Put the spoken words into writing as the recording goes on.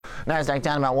NASDAQ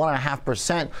down about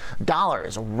 1.5%. Dollar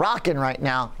is rocking right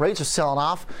now. Rates are selling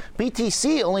off.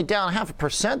 BTC only down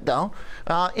 0.5% though.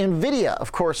 NVIDIA,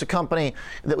 of course, a company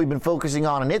that we've been focusing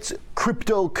on and its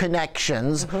crypto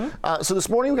connections. So this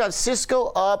morning we got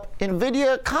Cisco up,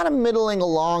 NVIDIA kind of middling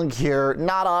along here,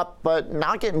 not up, but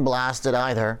not getting blasted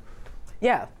either.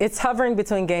 Yeah, it's hovering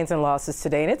between gains and losses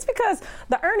today, and it's because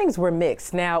the earnings were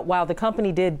mixed. Now, while the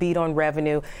company did beat on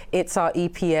revenue, it saw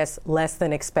EPS less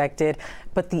than expected,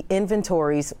 but the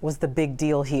inventories was the big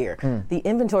deal here. The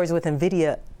inventories with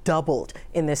NVIDIA doubled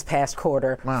in this past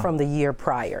quarter from the year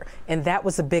prior, and that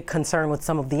was a big concern with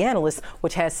some of the analysts,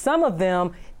 which has some of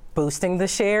them boosting the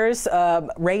shares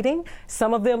rating,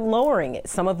 some of them lowering it,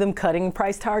 some of them cutting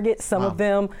price target, some of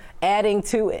them adding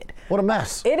to it. What a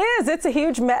mess. It is. It's a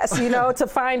huge mess. You know, to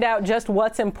find out just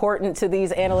what's important to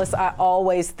these analysts, I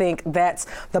always think that's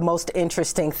the most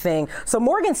interesting thing. So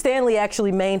Morgan Stanley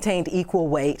actually maintained equal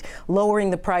weight, lowering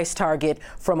the price target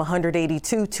from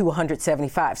 182 to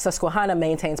 175. Susquehanna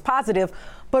maintains positive,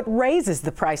 but raises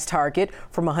the price target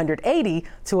from 180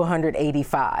 to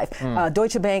 185.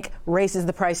 Deutsche Bank raises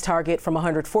the price target from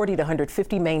 140 to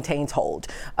 150, maintains hold.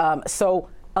 So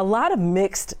a lot of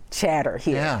mixed chatter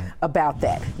here about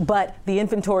that. But the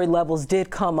inventory levels did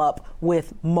come up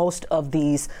with most of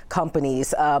these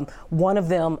companies. One of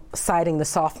them citing the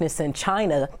softness in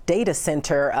China data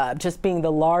center just being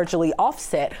the largely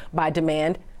offset by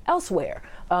demand elsewhere.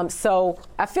 So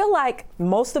I feel like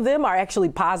most of them are actually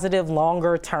positive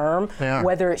longer term,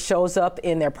 whether it shows up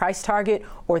in their price target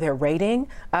or their rating.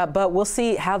 But we'll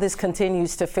see how this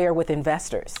continues to fare with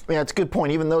investors. Yeah, it's a good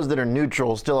point. Even those that are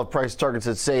neutral still have price targets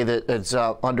that say that it's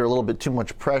under a little bit too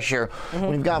much pressure.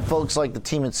 When you've got folks like the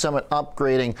team at Summit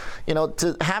upgrading, you know,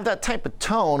 to have that type of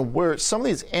tone where some of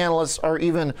these analysts are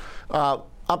even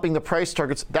upping the price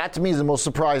targets, that to me is the most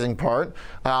surprising part.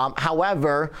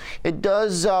 However, it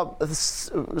does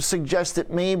suggest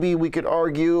that maybe we could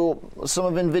argue some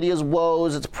of NVIDIA's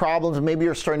woes, its problems, maybe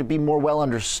are starting to be more well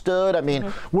understood. I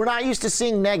mean, we're not used to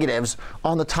seeing negatives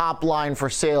on the top line for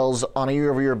sales on a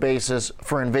year-over-year basis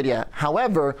for NVIDIA.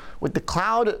 However, with the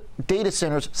cloud data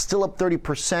centers still up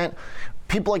 30%,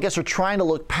 people, I guess, are trying to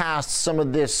look past some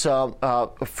of this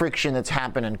friction that's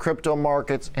happened in crypto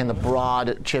markets and the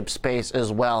broad chip space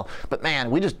as well. But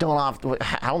man, we just I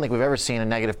don't think we've ever seen a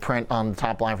negative print on the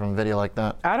top line from NVIDIA like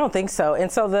that. I don't think so. And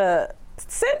so the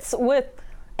sense with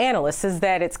analysts is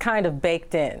that it's kind of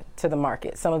baked in to the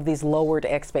market, some of these lowered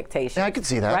expectations. Yeah, I could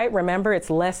see that. Right? Remember, it's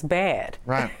less bad.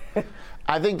 Right.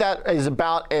 I think that is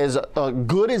about as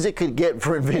good as it could get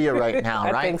for NVIDIA right now,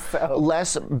 right? I think so.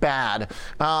 Less bad.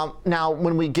 Now,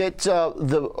 when we get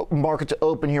the market to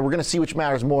open here, we're going to see which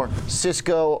matters more,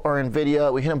 Cisco or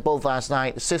NVIDIA. We hit them both last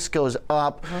night. Cisco's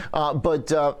up,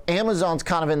 but Amazon's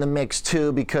kind of in the mix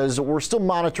too because we're still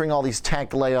monitoring all these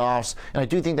tech layoffs, and I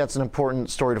do think that's an important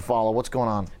story to follow. What's going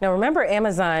on? Now, remember,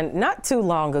 Amazon not too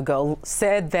long ago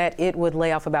said that it would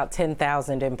lay off about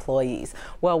 10,000 employees.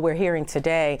 Well, we're hearing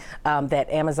today that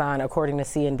Amazon, according to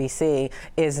CNBC,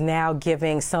 is now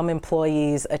giving some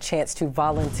employees a chance to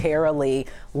voluntarily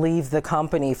leave the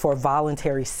company for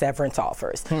voluntary severance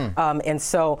offers. And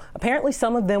so apparently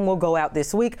some of them will go out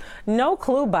this week. No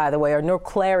clue, by the way, or no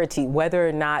clarity whether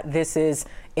or not this is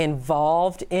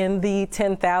involved in the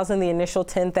 10,000, the initial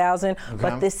 10,000,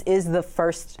 but this is the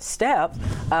first step,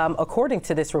 according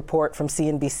to this report from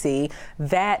CNBC,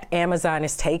 that Amazon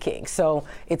is taking. So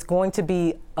it's going to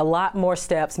be a lot more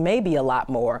steps, maybe a lot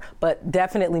more, but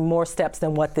definitely more steps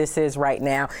than what this is right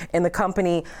now. And the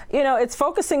company, you know, it's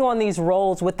focusing on these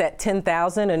roles with that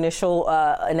 10,000 initial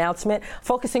announcement,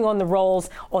 focusing on the roles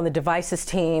on the devices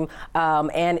team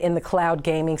and in the cloud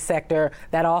gaming sector.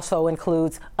 That also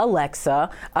includes Alexa,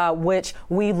 which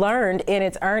we learned in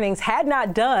its earnings had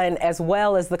not done as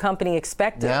well as the company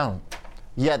expected. Yeah.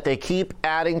 Yet they keep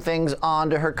adding things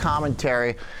onto her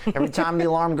commentary. Every time the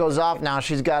alarm goes off now,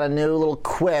 she's got a new little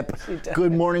quip.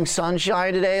 Good morning,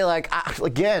 sunshine today. Like,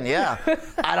 again,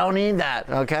 I don't need that,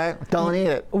 okay? Don't need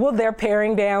it. Well, they're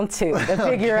paring down too to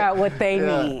figure out what they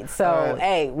need. So,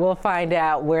 hey, we'll find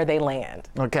out where they land.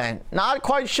 Okay. Not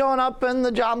quite showing up in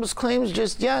the jobless claims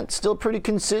just yet. Still pretty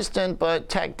consistent, but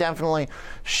tech definitely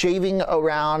shaving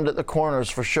around the corners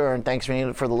for sure. And thanks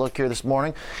for the look here this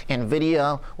morning.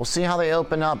 NVIDIA, we'll see how they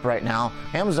open up right now.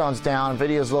 Amazon's down,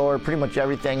 NVIDIA's lower. Pretty much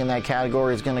everything in that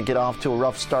category is going to get off to a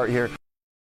rough start here.